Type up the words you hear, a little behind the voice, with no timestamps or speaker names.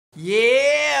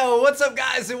Yeah, what's up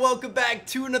guys and welcome back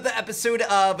to another episode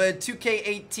of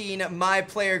 2K18 My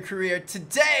Player Career.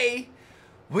 Today,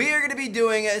 we are going to be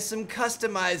doing some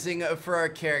customizing for our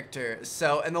character.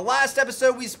 So, in the last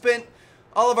episode, we spent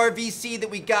all of our VC that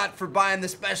we got for buying the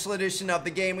special edition of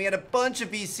the game. We had a bunch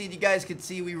of VC, you guys could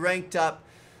see we ranked up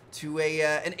to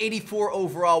an 84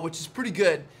 overall, which is pretty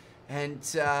good. And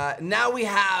now we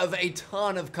have a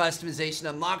ton of customization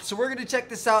unlocked, so we're going to check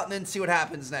this out and then see what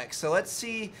happens next. So let's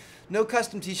see. No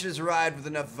custom t-shirts arrived with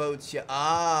enough votes yet.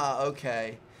 Ah,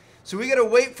 okay. So we got to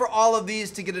wait for all of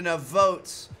these to get enough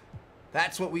votes.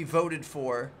 That's what we voted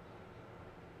for.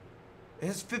 It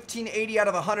has 1580 out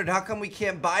of 100. How come we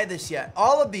can't buy this yet?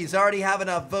 All of these already have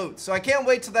enough votes, so I can't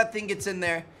wait till that thing gets in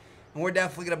there. And we're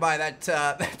definitely going to buy that,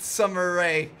 that Summer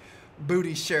Rae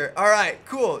booty shirt. All right,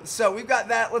 cool. So we've got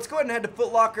that. Let's go ahead and head to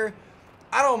Foot Locker.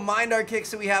 I don't mind our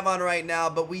kicks that we have on right now,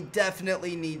 but we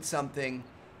definitely need something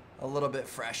a little bit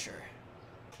fresher.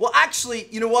 Well, actually,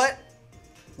 you know what?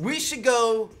 We should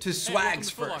go to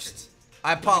Swags first.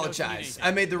 I apologize.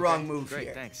 I made the wrong move great,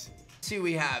 here. Thanks. Let's see what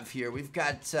we have here. We've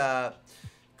got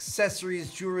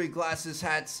accessories, jewelry, glasses,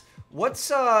 hats.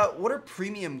 What are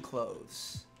premium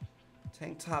clothes?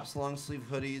 Tank tops, long sleeve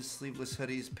hoodies, sleeveless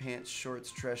hoodies, pants,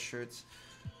 shorts, dress shirts.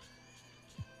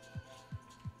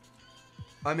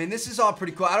 I mean, this is all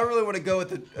pretty cool. I don't really want to go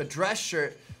with a dress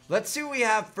shirt. Let's see what we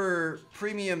have for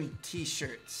premium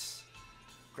t-shirts.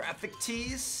 Graphic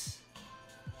tees.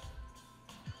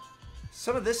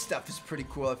 Some of this stuff is pretty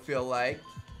cool, I feel like.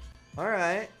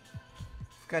 Alright.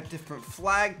 We've got different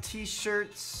flag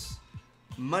t-shirts,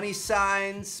 money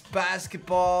signs,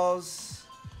 basketballs.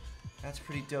 That's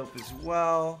pretty dope as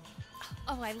well.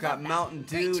 Oh, I love got that. Mountain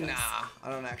Dew. Nah,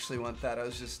 I don't actually want that. I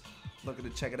was just looking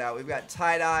to check it out. We've got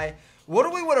tie-dye. What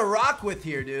do we want to rock with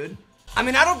here, dude? I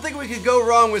mean, I don't think we could go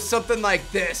wrong with something like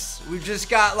this. We've just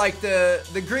got like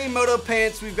the green moto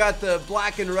pants. We've got the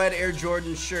black and red Air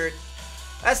Jordan shirt.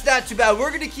 That's not too bad. We're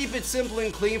going to keep it simple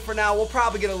and clean for now. We'll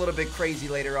probably get a little bit crazy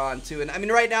later on, too. And I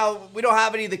mean, right now, we don't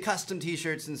have any of the custom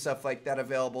t-shirts and stuff like that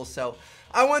available. So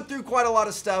I went through quite a lot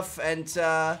of stuff, and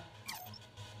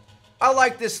I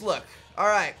like this look. All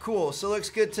right, cool. So it looks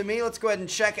good to me. Let's go ahead and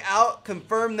check out,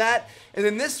 confirm that. And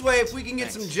then this way, if we can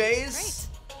get some J's.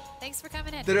 Great. Thanks for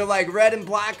coming in. That are like red and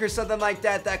black or something like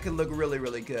that, that could look really,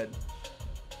 really good.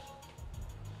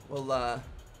 We'll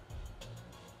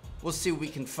see what we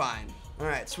can find. All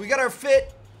right, so we got our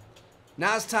fit.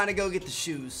 Now it's time to go get the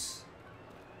shoes.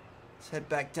 Let's head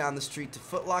back down the street to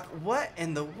Foot Locker. What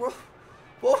in the world?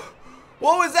 What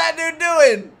was that dude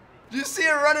doing? Did you see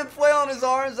a running flail on his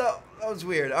arms? That was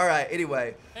weird. All right,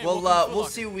 anyway, hey, we'll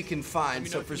see what we can find.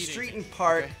 So for street and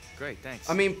park, okay, great, thanks.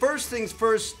 I mean, first things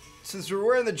first, since we're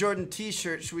wearing the Jordan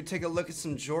t-shirt, should we take a look at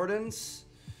some Jordans?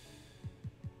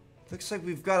 Looks like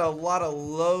we've got a lot of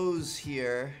lows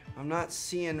here. I'm not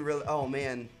seeing really, oh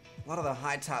man, a lot of the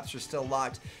high tops are still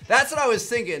locked. That's what I was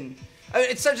thinking. I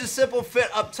mean, it's such a simple fit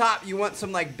up top. You want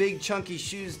some like big chunky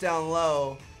shoes down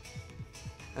low.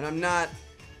 And I'm not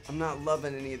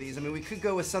loving any of these. I mean, we could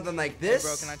go with something like this. Hey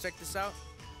bro, can I check this out?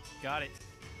 Got it.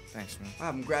 Thanks, man. I'll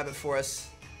have him grab it for us.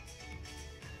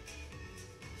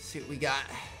 See what we got.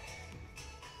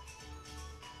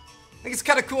 I think it's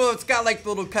kind of cool. It's got like the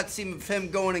little cutscene of him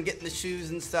going and getting the shoes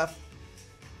and stuff.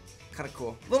 Kind of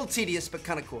cool. A little tedious, but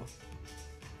kind of cool.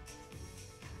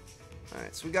 All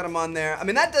right, so we got him on there. I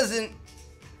mean, that doesn't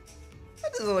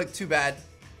look too bad.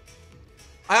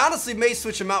 I honestly may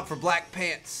switch him out for black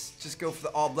pants. Just go for the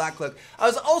all black look. I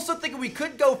was also thinking we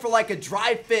could go for like a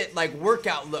dry fit, like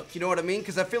workout look. You know what I mean?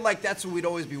 Because I feel like that's what we'd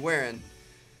always be wearing.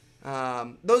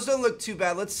 Those don't look too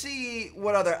bad. Let's see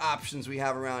what other options we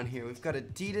have around here. We've got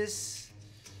Adidas.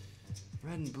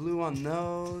 Red and blue on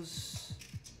those.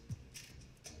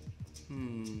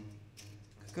 Could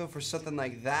go for something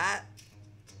like that.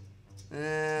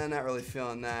 Not really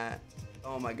feeling that.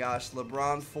 Oh my gosh,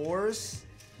 LeBron 4s.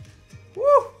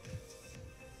 Woo!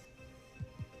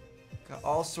 Got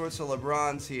all sorts of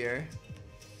LeBrons here.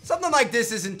 Something like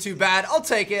this isn't too bad. I'll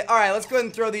take it. All right, let's go ahead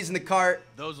and throw these in the cart.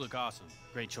 Those look awesome.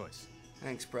 Great choice.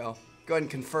 Thanks, bro. Go ahead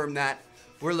and confirm that.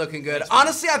 We're looking good.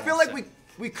 Honestly, I feel like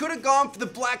we could have gone for the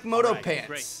black moto pants.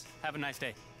 Great. Have a nice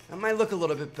day. That might look a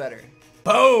little bit better.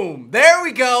 Boom! There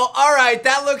we go. All right,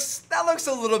 that looks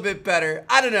a little bit better.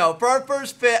 I don't know. For our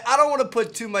first fit, I don't want to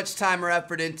put too much time or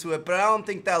effort into it, but I don't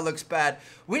think that looks bad.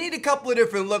 We need a couple of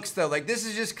different looks though. Like this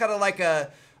is just kind of like a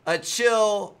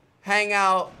chill,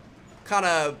 hangout, kind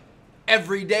of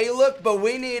everyday look, but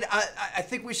we need, I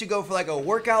think we should go for like a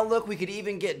workout look. We could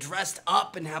even get dressed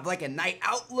up and have like a night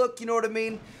out look, you know what I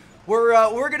mean?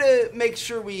 We're gonna make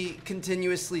sure we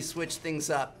continuously switch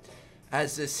things up.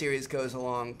 as this series goes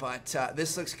along. But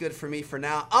this looks good for me for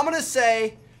now. I'm going to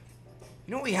say,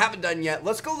 you know what we haven't done yet?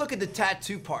 Let's go look at the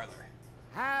tattoo parlor.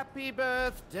 Happy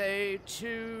birthday to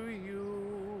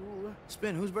you.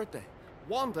 Spin, whose birthday?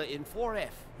 Wanda in 4F.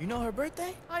 You know her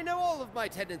birthday? I know all of my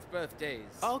tenants' birthdays.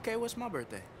 Oh, okay, what's my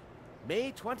birthday?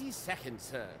 May 22nd,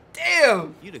 sir.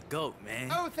 Damn! You the GOAT,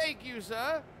 man. Oh, thank you,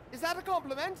 sir. Is that a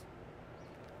compliment?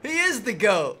 He is the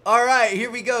GOAT. All right,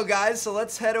 here we go, guys. So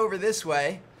let's head over this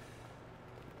way.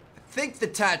 I think the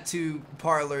tattoo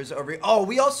parlor's over here. Oh,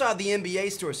 we also have the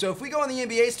NBA store. So if we go in the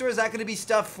NBA store, is that going to be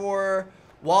stuff for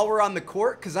while we're on the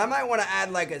court? Because I might want to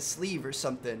add like a sleeve or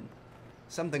something.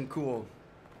 Something cool.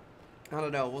 I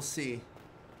don't know. We'll see.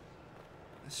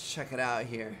 Let's check it out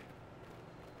here.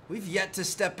 We've yet to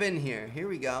step in here. Here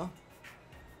we go.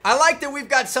 I like that we've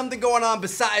got something going on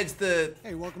besides the...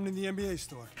 Hey, welcome to the NBA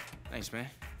store. Thanks, man.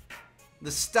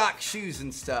 The stock shoes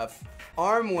and stuff.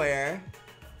 Armwear.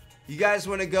 You guys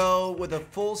want to go with a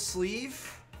full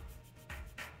sleeve?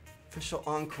 Official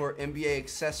Encore NBA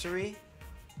accessory.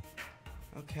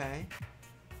 Okay.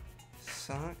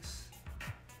 Socks.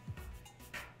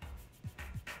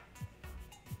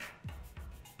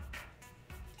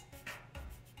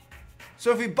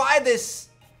 So if we buy this,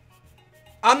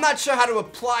 I'm not sure how to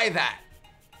apply that.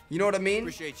 You know what I mean?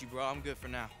 Appreciate you, bro. I'm good for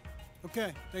now.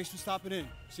 Okay, thanks for stopping in.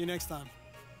 See you next time.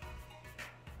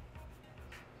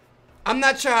 I'm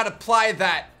not sure how to apply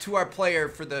that to our player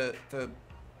for the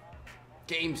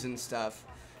games and stuff.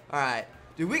 All right.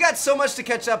 Dude, we got so much to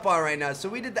catch up on right now. So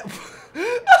we did that.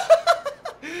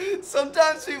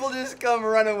 Sometimes people just come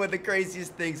running with the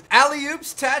craziest things.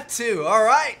 Alley-oops tattoo. All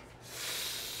right.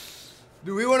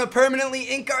 Do we want to permanently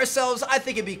ink ourselves? I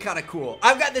think it'd be kind of cool.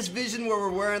 I've got this vision where we're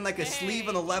wearing like a sleeve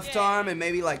on the left arm and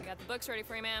maybe like Got the books ready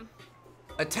for you, ma'am.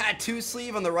 a tattoo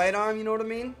sleeve on the right arm, you know what I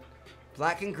mean?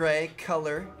 Black and gray,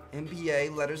 color,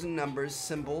 NBA, letters and numbers,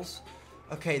 symbols.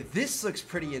 Okay, this looks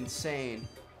pretty insane.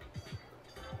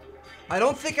 I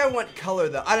don't think I want color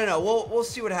though. I don't know. We'll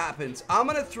see what happens. I'm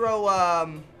gonna throw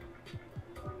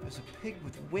there's a pig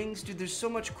with wings, dude. There's so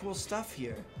much cool stuff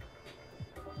here.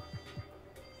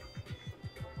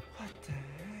 What the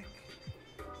heck?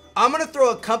 I'm gonna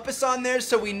throw a compass on there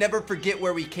so we never forget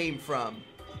where we came from.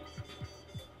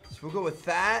 So we'll go with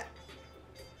that.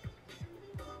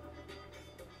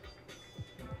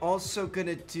 Also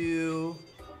gonna do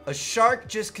a shark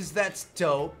just because that's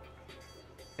dope.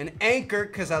 An anchor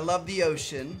because I love the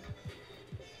ocean.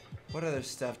 What other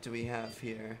stuff do we have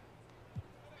here?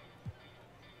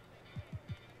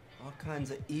 All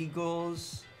kinds of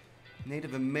eagles,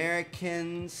 Native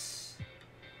Americans,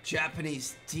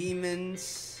 Japanese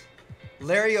demons.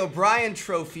 Larry O'Brien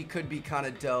trophy could be kind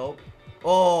of dope.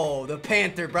 Oh, the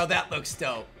panther, bro, that looks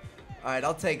dope. All right,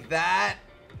 I'll take that.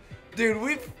 Dude,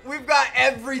 we've got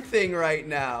everything right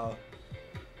now.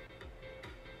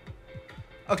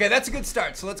 Okay, that's a good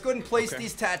start. So let's go ahead and place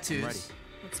these tattoos. Ready.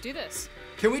 Let's do this.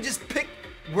 Can we just pick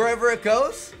wherever it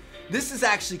goes? This is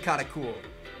actually kind of cool.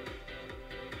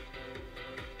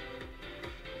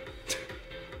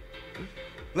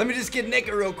 Let me just get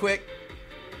naked real quick.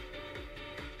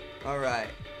 All right.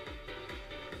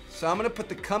 So I'm gonna put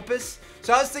the compass.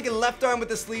 So I was thinking left arm with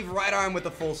the sleeve, right arm with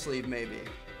the full sleeve, maybe.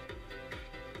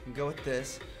 And go with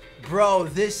this. Bro,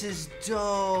 this is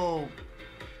dope.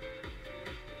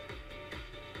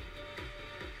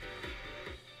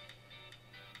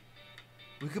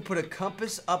 We could put a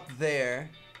compass up there.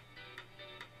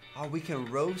 Oh, we can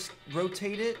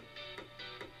rotate it.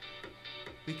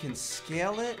 We can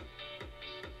scale it.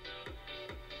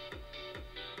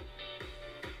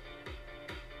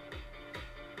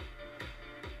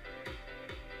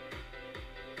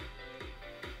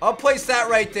 I'll place that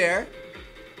right there.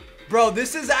 Bro,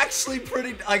 this is actually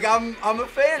pretty, like, I'm a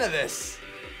fan of this.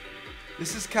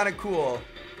 This is kind of cool.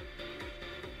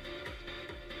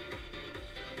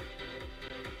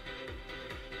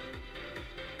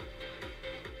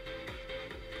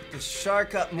 Put the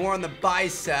shark up more on the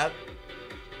bicep.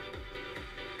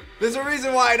 There's a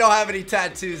reason why I don't have any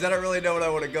tattoos. I don't really know what I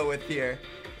want to go with here.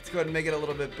 Let's go ahead and make it a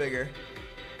little bit bigger.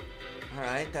 All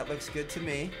right, that looks good to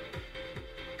me.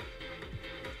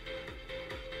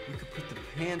 We could put the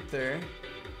panther.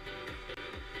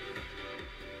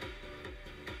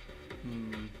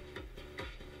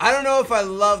 I don't know if I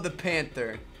love the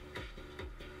panther.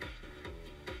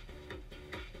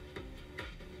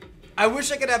 I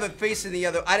wish I could have it facing the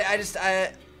other. I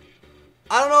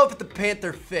don't know if the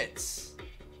panther fits.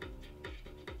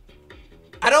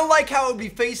 I don't like how it would be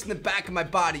facing the back of my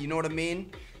body, you know what I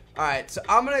mean? Alright, so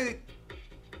I'm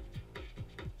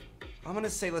gonna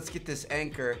say let's get this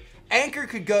anchor. Anchor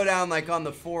could go down like on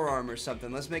the forearm or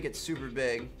something. Let's make it super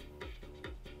big.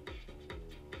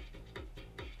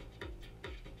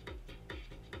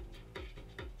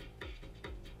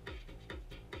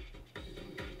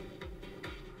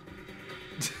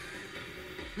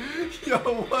 Yo,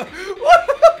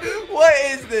 what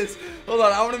is this? Hold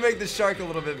on, I want to make the shark a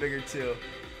little bit bigger too.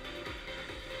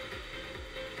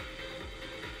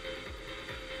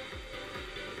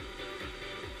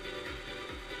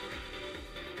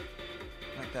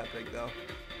 Not that big though.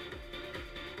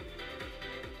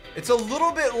 It's a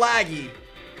little bit laggy.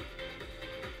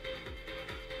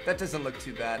 That doesn't look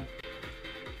too bad.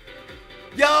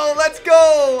 Yo, let's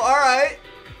go! All right.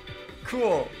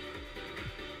 Cool.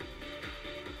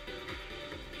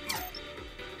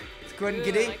 Let's go ahead and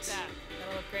get I inked. like that.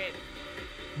 That'll look great.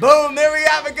 Boom, there we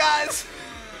have it, guys.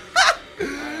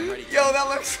 Yo, that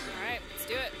looks... All right, let's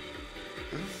do it.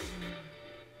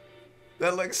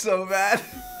 That looks so bad.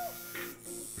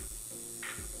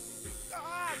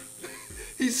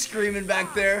 He's screaming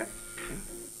back there.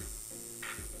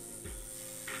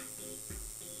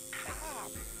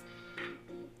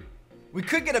 We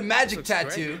could get a magic Looks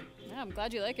tattoo. Yeah, I'm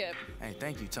glad you like it. Hey,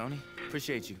 thank you, Tony.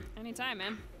 Appreciate you. Anytime,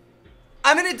 man.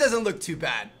 I mean, it doesn't look too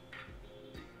bad.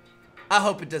 I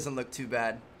hope it doesn't look too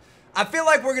bad. I feel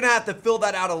like we're gonna have to fill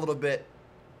that out a little bit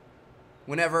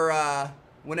whenever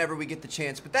we get the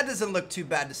chance. But that doesn't look too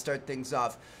bad to start things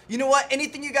off. You know what?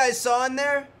 Anything you guys saw in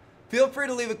there, feel free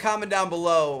to leave a comment down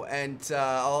below, and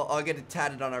I'll get it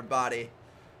tatted on our body.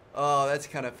 Oh, that's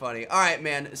kind of funny. All right,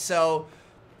 man. So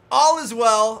all is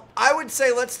well. I would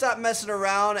say let's stop messing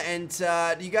around. And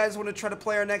do you guys want to try to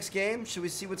play our next game? Should we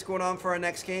see what's going on for our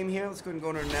next game here? Let's go ahead and go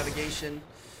into our navigation.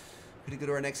 We're going to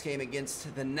go to our next game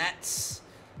against the Nets.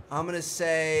 I'm going to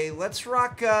say let's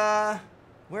rock.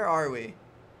 Where are we?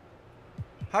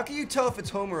 How can you tell if it's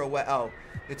home or away? Oh,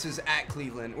 it says at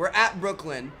Cleveland. We're at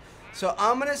Brooklyn. So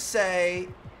I'm going to say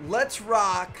let's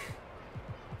rock.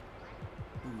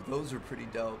 Ooh, those are pretty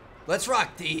dope. Let's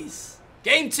rock these.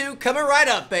 Game 2 coming right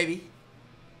up, baby.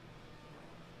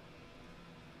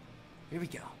 Here we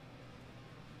go.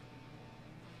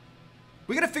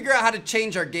 We got to figure out how to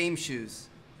change our game shoes.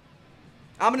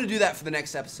 I'm going to do that for the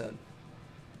next episode.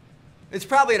 It's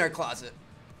probably in our closet.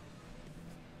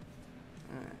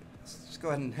 All right, let's just go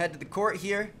ahead and head to the court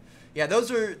here. Yeah, those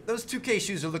 2K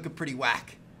shoes are looking pretty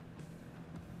whack.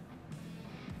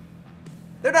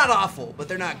 They're not awful, but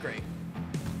they're not great.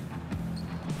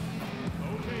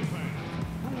 Okay, fans,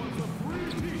 who wants a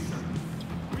free t-shirt?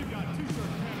 We've got t-shirt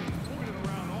cannons pointed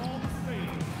around all the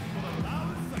stadium for the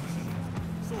loudest section.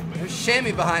 So There's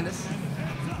Shammy behind us.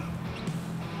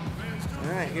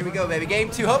 All right, here we go, baby. Game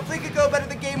 2. Hopefully it could go better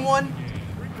than Game 1.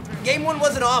 Game 1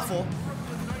 wasn't awful.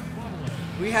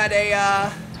 We had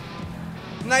a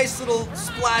nice little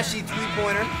splashy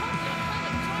three-pointer.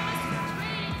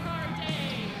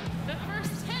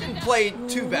 Didn't play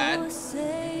too bad.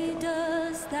 Say,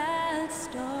 does that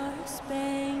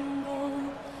star-spangled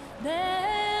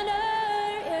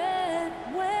banner yet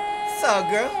wave? What's up,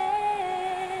 girl?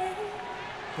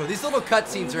 Bro, these little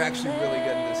cutscenes are actually really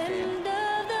good in this game. End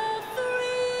of the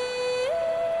free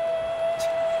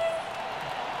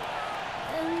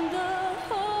and the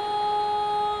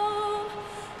home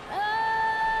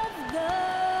of the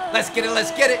Let's get it,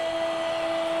 let's get it.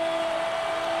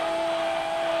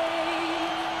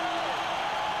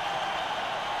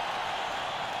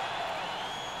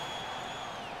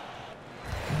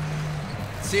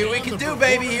 See what we can do,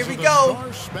 baby. Here we go. 2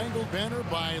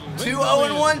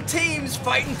 0-1 teams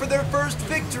fighting for their first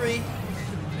victory.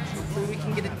 Hopefully we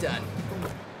can get it done.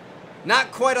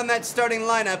 Not quite on that starting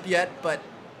lineup yet, but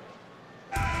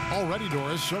Already,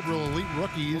 Doris, several elite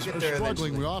rookies We'll are get there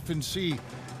struggling. eventually. We often see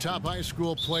top high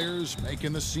school players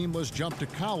making the seamless jump to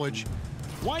college.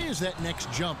 Why is that next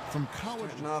jump from college?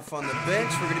 starting off on the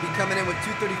bench. We're going to be coming in with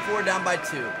 2:34 down by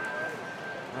 2.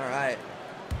 All right.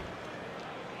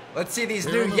 Let's see these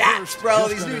Here in new the yaks, first, bro. just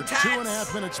These new under tats.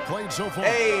 2.5 minutes played so far.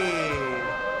 Hey.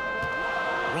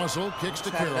 Russell kicks to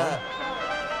Tat it Carroll. up.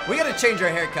 We got to change our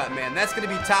haircut, man. That's going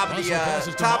to be top of Russell passes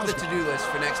the to top of the Moscow. to-do list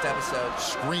for next episode.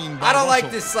 Screen by I don't like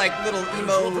Russell. this like little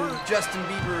emo Schroeder. Justin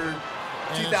Bieber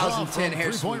And 2010 from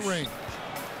hair three-point swoosh. range.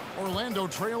 Orlando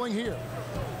trailing here.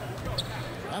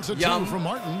 That's a Yum. 2 from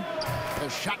Martin. The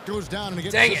shot goes down and it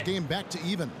gets Dang this it. game back to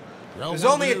even. Well, There's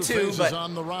one of only the a new 2, faces but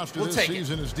on the roster we'll this take it.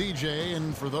 season is DJ,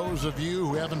 and for those of you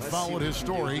who haven't Let's see followed what his we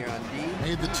can do story, here on D.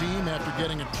 made the team after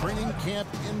getting a training camp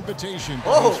invitation.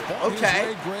 Oh, He's fought his okay.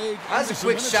 way, Greg, That's into a some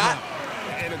quick minutes shot. now.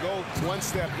 And to go one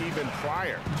step even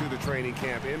prior to the training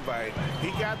camp invite,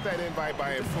 he got that invite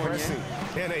by impressing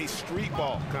in a street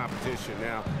ball competition.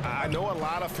 Now, I know a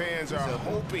lot of fans are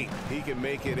hoping he can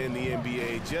make it in the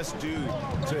NBA just due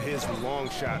to his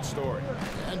long shot story.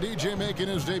 And DJ making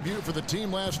his debut for the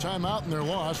team last time out in their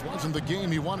loss. Wasn't the game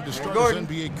he wanted to start Gordon,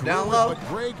 his NBA career down with, low. but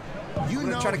Greg, You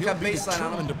know try to he'll cut be baseline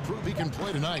on him. determined to prove he can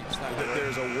play tonight.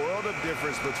 There's a world of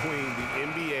difference between the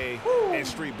NBA and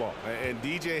street ball. And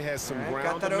DJ has some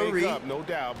ground to make up, no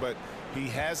doubt, but he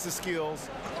has the skills,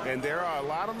 and there are a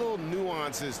lot of little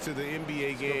nuances to the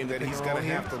NBA game that he's going to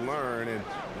have to learn and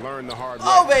learn the hard way.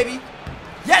 Oh, baby.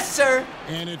 Yes, sir.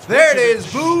 And it's there it is.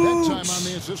 That Boom. time on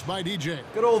the assist by DJ.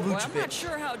 Good old Well, Vucevic. I'm not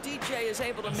sure how DJ is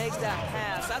able to make that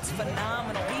pass. That's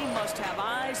phenomenal. He must have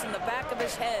eyes in the back of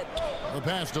his head. The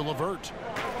pass to LeVert.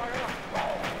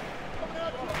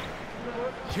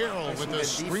 Carroll with the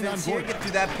screen on here. board. Get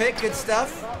through that pick. Good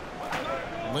stuff.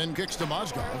 Lynn kicks to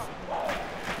Mozgov.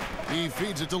 He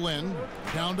feeds it to Lynn.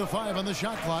 Down to 5 on the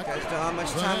shot clock. Guys don't have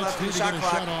much The time Nets left in need the to shot get a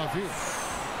clock. shot off here.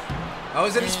 I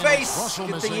was in his And face. Russell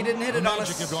Good thing he missing. didn't hit The it on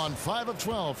Magic us. have gone 5 of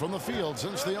 12 from the field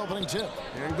since the opening tip.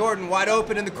 Aaron Gordon wide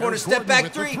open in the corner. There's Step Gordon back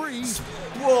with the three. three.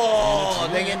 Whoa,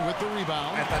 And dang it's it. Lynn with the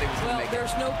rebound. I thought he was going to Well, make it.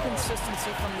 there's no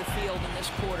consistency from the field in this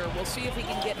quarter. We'll see if he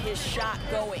can get his shot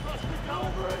going.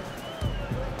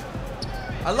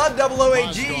 I love Double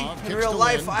OAG Mozgov in kicks real to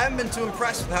life. Lynn. I haven't been too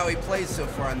impressed with how he plays so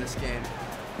far in this game,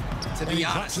 to And be he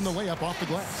honest. cuts in the layup off the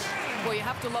glass. Well, you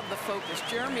have to love the focus.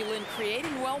 Jeremy Lin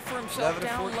creating well for himself 11 to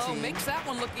down low. 14. Makes that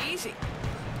one look easy.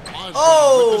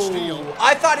 Mozgov with the steal. Oh,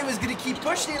 I thought he was going to keep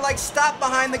pushing. He like stopped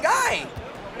behind the guy.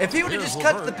 If he would have Here's just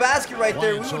cut to LeVert. the basket right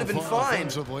there, we Quiet would have so been far fine.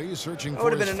 offensively, searching That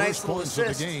would for have his been a nice first little points of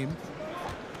the assist. game.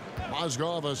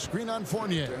 Mozgov a screen on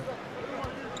Fournier.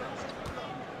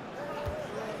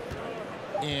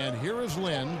 And here is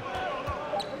Lynn.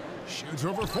 Shoots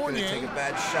over Gonna Fournier. take a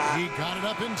bad shot. He got it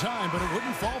up in time, but it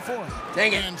wouldn't fall for him.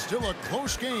 Dang it. And still a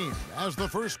close game as the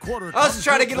first quarter I was comes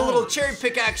trying to a get a little close. cherry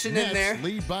pick action in Nets there.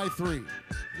 lead by 3.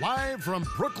 Live from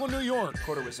Brooklyn, New York.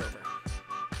 Quarter was over.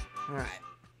 All right.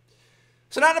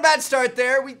 So not a bad start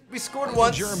there. We scored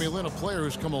once. Jeremy Lin, a player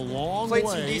who's come a long Played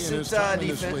some way in decent, his time in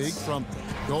this defense. league from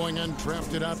going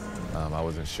undrafted up. I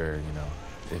wasn't sure,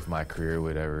 if my career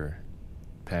would ever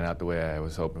pan out the way I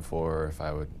was hoping for, or if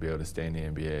I would be able to stay in the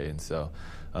NBA. And so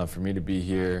for me to be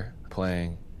here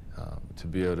playing, to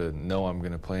be able to know I'm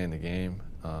going to play in the game,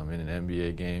 in an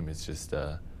NBA game, it's just,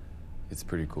 it's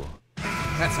pretty cool.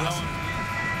 That's awesome.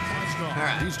 All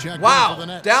right. He's checked in Wow, for the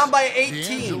Nets. down by 18.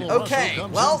 D'Angelo Russell Okay,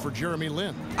 comes well, in for Jeremy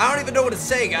Lin. I don't even know what to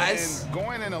say, guys. And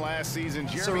going into last season,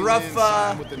 It's a Jeremy rough, Lin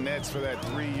signed with the Nets for that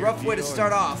 3-year rough way to deal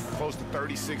start and off. Close to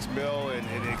 36 mil and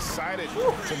excited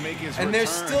to make his And return they're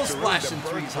still to splashing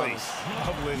really the threes on birthplace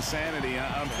of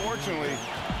Linsanity. Unfortunately,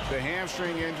 the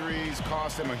hamstring injuries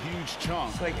cost him a huge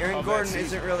chunk. It's like Aaron of that Gordon season.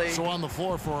 isn't really. So on the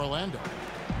floor for Orlando,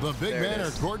 the big There it men are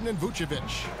is. Gordon and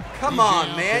Vucevic. Come DJ on,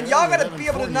 out man. there Y'all with got to Evan be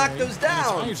able to Fournier, knock those and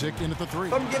down. it's Isaac in at the 3.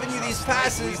 If I'm giving you these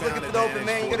passes, looking for the open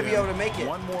man, you got to be able to make it.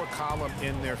 One more column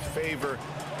in their favor,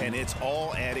 and it's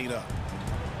all adding up.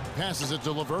 Passes it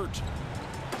to LeVert.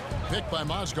 Picked by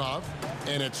Mozgov,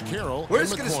 and it's Carroll. We're in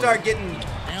just the going to corner. start getting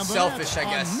And the selfish, Nets, I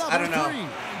guess. another I don't know. 3.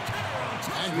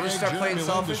 And we Greg just start playing Jeremy Lin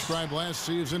selfish? described last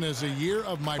season as a year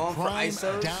of my Going for prime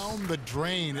ISOs? down the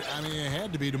drain. I mean, it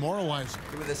had to be demoralizing.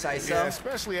 With this ISO. Yeah,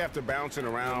 especially after bouncing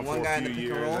around One for guy a in the few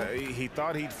pick and years. roll. He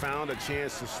thought he'd found a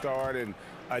chance to start and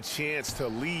a chance to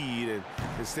lead, and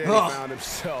instead Ugh. he found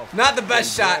himself. Not the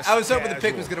best in shot. dress I was hoping the pick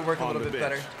casual was going to work a on little the bit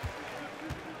bench. better.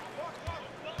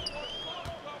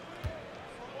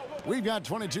 We've got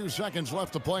 22 seconds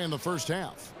left to play in the first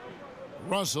half.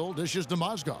 Russell dishes to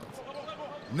Mozgov.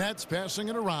 Nets passing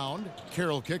it around.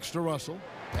 Carroll kicks to Russell.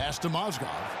 Pass to Mozgov.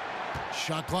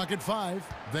 Shot clock at 5.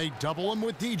 They double him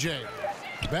with DJ.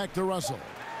 Back to Russell.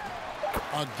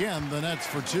 Again, the Nets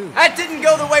for 2. That didn't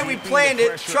go the way we Keeping planned the it.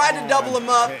 pressure Tried to on double him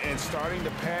up. and starting to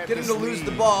pad Get him this to lose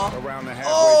the lead ball. around the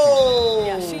halfway Oh!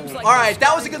 Yeah, seems like All they're right,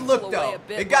 that was a starting good to look, pull away though. a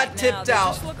bit It got right now. tipped They out.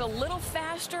 just look a little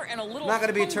faster and a little Not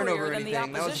gonna be a turnover or hungrier than the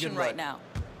anything. That was a opposition good right look. now.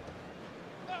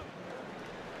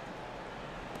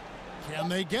 Can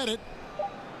they get it?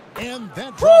 And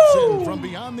that drops Woo! in from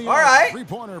beyond the All arc. right.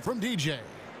 3-pointer from DJ.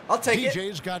 I'll take it.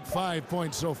 DJ's got 5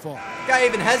 points so far. Guy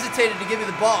even hesitated to give me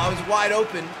the ball. I was wide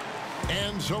open.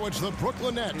 And so it's the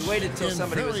Brooklyn Nets. He waited till in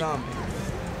somebody was very on me.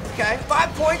 Okay, 5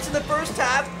 points in the first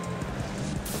half.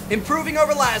 Improving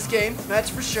over last game, that's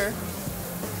for sure.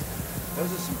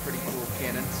 Those are some pretty cool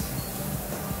cannons.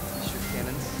 Sure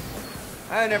cannons.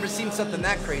 I've never seen something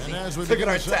that crazy. And as we Look begin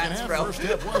at our the second tats, half, bro. first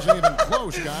half wasn't even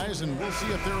close, guys, and we'll see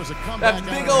if there was a comeback. That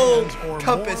big out of old hands or more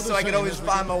compass of so the I can same always as we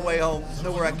find get my way home.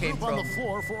 Know where I the came group on from. the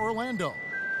floor for Orlando. All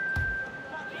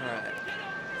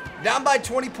right. Down by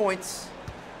 20 points.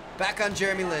 Back on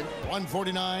Jeremy Lin.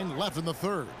 1:49 left in the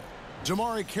third.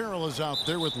 Jamari Carroll is out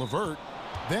there with LeVert.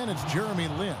 Then it's Jeremy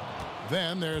Lin.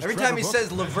 Then there's Every Trevor time he Booker.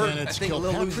 says LeVert, And I it's think Lil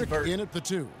Uzi Kilpatrick Vert. in at the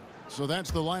 2. So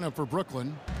that's the lineup for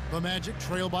Brooklyn. The Magic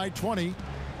trail by 20.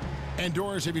 And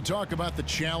Doris, if you talk about the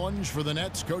challenge for the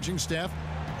Nets coaching staff,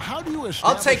 how do you I'll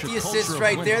establish take a the culture assist of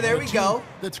right winning there. on There a we team go.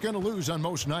 that's going to lose on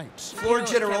most nights? Floor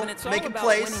general, Kevin, it's all making about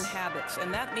plays. winning habits,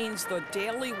 and that means the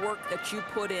daily work that you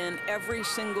put in every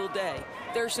single day.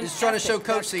 There's an He's trying to show ethic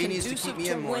coach that's that he needs to conducive keep me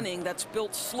in more. winning that's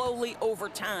built slowly over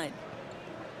time.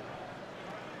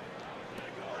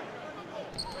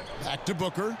 Back to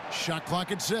Booker. Shot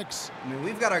clock at 6. I mean,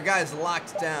 we've got our guys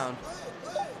locked down.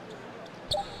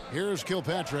 Here's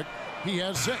Kilpatrick. He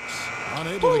has 6.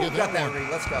 Unable to get Got that one.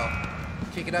 read. Let's go.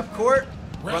 Kick it up court.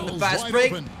 Run the Wells fast wide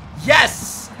break. open.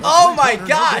 Yes! The Oh my three-pointer, no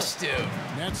gosh, good. dude.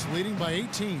 Nets leading by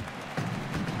 18.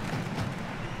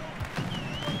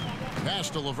 Pass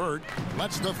to Levert.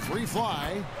 Lets the 3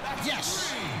 fly.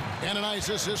 Yes! And a nice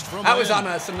assist from That was Lin. on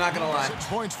us, I'm not gonna lie. 6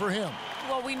 points for him.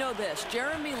 Well, we know this.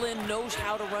 Jeremy Lin knows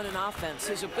how to run an offense.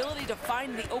 His ability to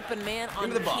find the open man me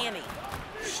the ball. uncanny.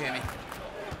 Shimmy. All right,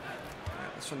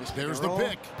 let's run this pick There's and the roll.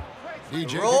 pick.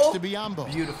 DJ Roll. kicks to Biombo.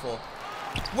 Beautiful.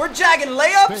 We're jagging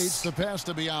layups. Spates the pass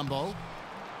to Biombo.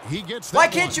 He gets that Why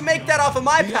can't you make that off of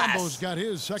my Biombo's pass? got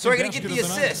his second So we're gonna basket get the of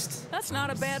night. assist. That's not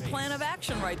a bad plan of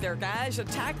action right there, guys.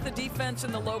 Attack the defense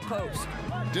in the low post.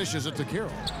 Dishes it to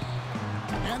Carroll.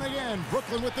 And again,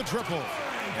 Brooklyn with the triple.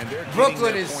 And they're getting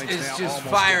Brooklyn their is points now just almost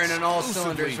firing on all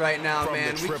exclusively cylinders right now, from the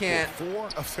man. We triple. can't. 4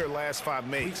 of their last 5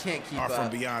 makes can't keep are from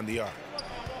up. beyond the arc.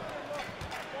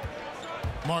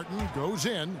 Martin goes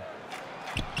in.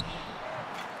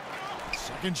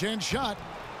 Second chance shot.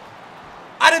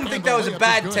 I didn't think that was a layup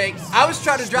bad is good. take. I was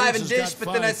trying to drive and Spates has dish, got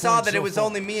but then I 5 saw points that it so was far.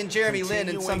 only me and Jeremy Lin,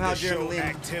 and Continuing somehow to show Jeremy Lin.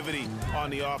 activity on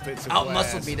the offensive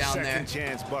Out-muscled glass. me down there. Second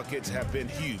chance buckets have been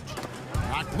huge.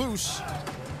 Knocked loose.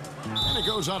 And it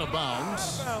goes out of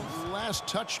bounds. Last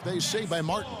touch, they say, by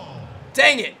Martin.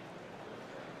 Dang it!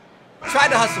 Tried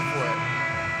to hustle for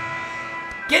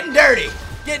it. Getting dirty.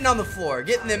 Getting on the floor.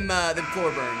 Getting them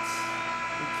floor burns.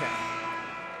 Okay.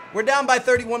 We're down by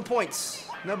 31 points.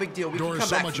 No big deal. We can Doris, come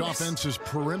so back much from this. offense is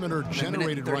perimeter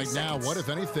generated 30 right now. seconds. What, if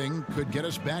anything, could get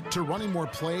us back to running more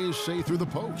plays, say, through the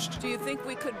post? Do you think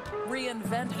we could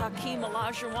reinvent Hakeem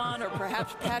Olajuwon or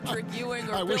perhaps Patrick Ewing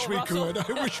or I Bill wish we Russell? could.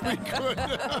 I wish we could.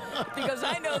 Because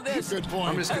I know this. Good point.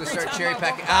 I'm just going to Every start time cherry I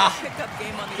packing. walk the pickup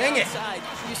game on the Dang it. outside,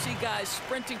 you see guys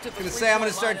sprinting to the gonna free say I'm throw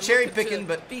gonna start line and cherry looking to picking,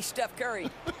 but- be Steph Curry.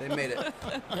 They made it.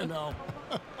 I know.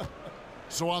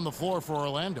 So on the floor for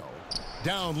Orlando.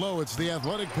 Down low, it's the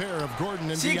athletic pair of Gordon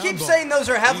and See, you Biombo. keep saying those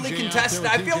are heavily DJ out contested.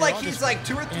 there I with feel DJ like Augustin. he's like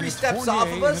 2 or 3 And it's steps off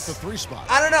Fournier of at us. the 3 spot.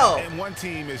 I don't know. And one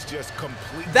team is just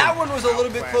completely. That one was a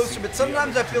little bit closer, outclassing but the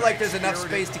sometimes other. I feel like there's enough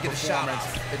Spirited space to get a shot performance,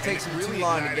 off. It and takes them really too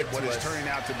long to ignited get what to is us. turning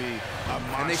out to be a And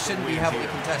they monster shouldn't be win heavily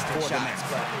here contested for the shots, Nets.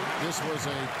 but This was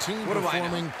a team What do I know?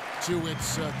 performing to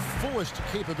its fullest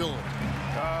capability.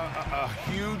 A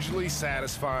hugely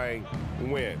satisfying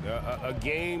win. A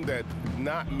game that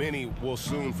not many will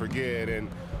soon forget. And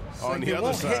on like the it other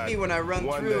won't side, hit me when I run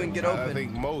one through that and get I open.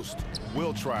 think most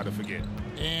will try to forget.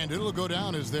 And it'll go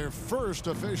down as their first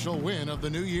official win of the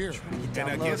new year.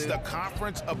 And low, against dude. a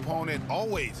conference opponent,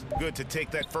 always good to take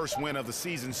that first win of the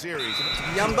season series.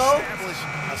 Yumbo? Establish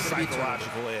a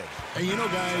psychological edge. And you know,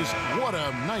 guys, what a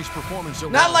nice performance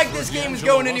it Not was like for this game is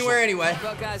D'Angelo going anywhere Russell. anyway.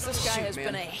 Well, guys, this guy Shoot, has man.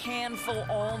 been a handful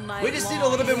all night We just need a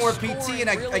long. little bit more His PT, scoring and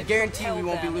I really guarantee we propelled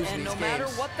won't be them. losing And these no matter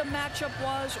games. what the matchup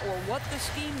was or what the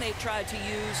scheme they tried to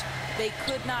use, they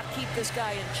could not keep this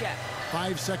guy in check.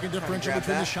 5-second differential grab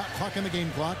between the that. shot clock and the game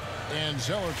clock. And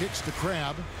Zeller kicks to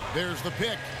Crab. There's the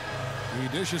pick. He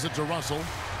dishes it to Russell.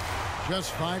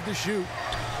 Just 5 to shoot.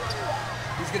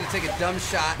 He's going to take a dumb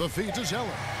shot. The feed to Zeller.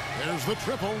 There's the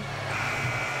triple.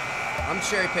 I'm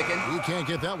cherry picking. He can't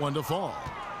get that one to fall.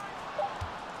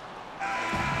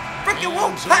 Freaking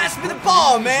won't So pass me the Brooklyn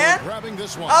ball, is man. grabbing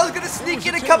this one. I was going to It sneak was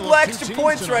in a tale couple of two extra teams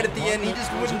points tonight. right at the end. He One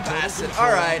just that was wouldn't in total pass it. control,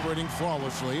 All right. Operating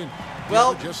flawlessly. And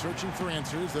Well- they were just searching for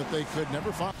answers that they could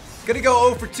never find. Going to go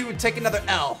 0 for 2 and take another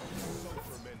L.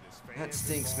 That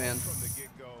stinks, man.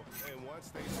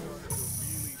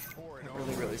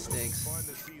 That really stinks.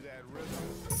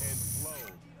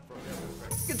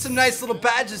 Get some nice little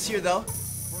badges here, though.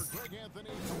 For Greg Anthony,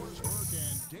 Doris Burke,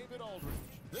 and David Aldridge,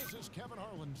 this is Kevin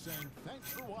Harlan saying thanks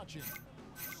for watching.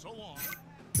 So long.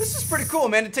 This is pretty cool,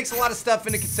 man. It takes a lot of stuff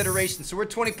into consideration. So we're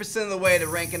 20% of the way to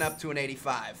ranking up to an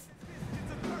 85.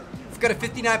 We've got a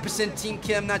 59% team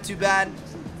Kim, not too bad.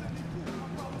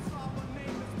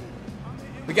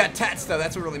 We got tats, though.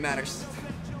 That's what really matters.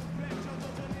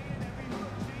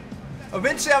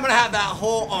 Eventually, I'm going to have that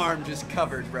whole arm just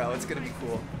covered, bro. It's going to be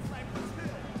cool.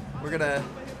 We're gonna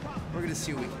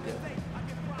see what we can do.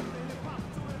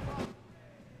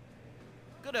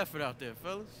 Good effort out there,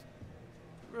 fellas.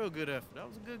 Real good effort. That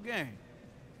was a good game.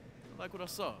 I like what I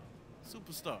saw.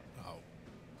 Superstar. Oh.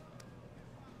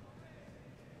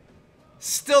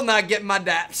 Still not getting my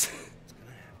daps.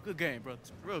 Good game, brother.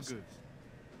 Real good.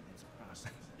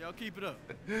 Y'all keep it up.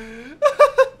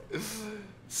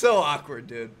 So awkward,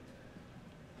 dude.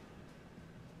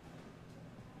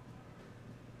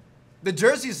 The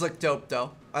jerseys look dope,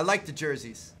 though. I like the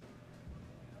jerseys.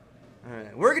 All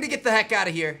right, we're gonna get the heck out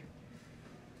of here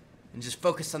and just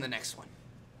focus on the next one.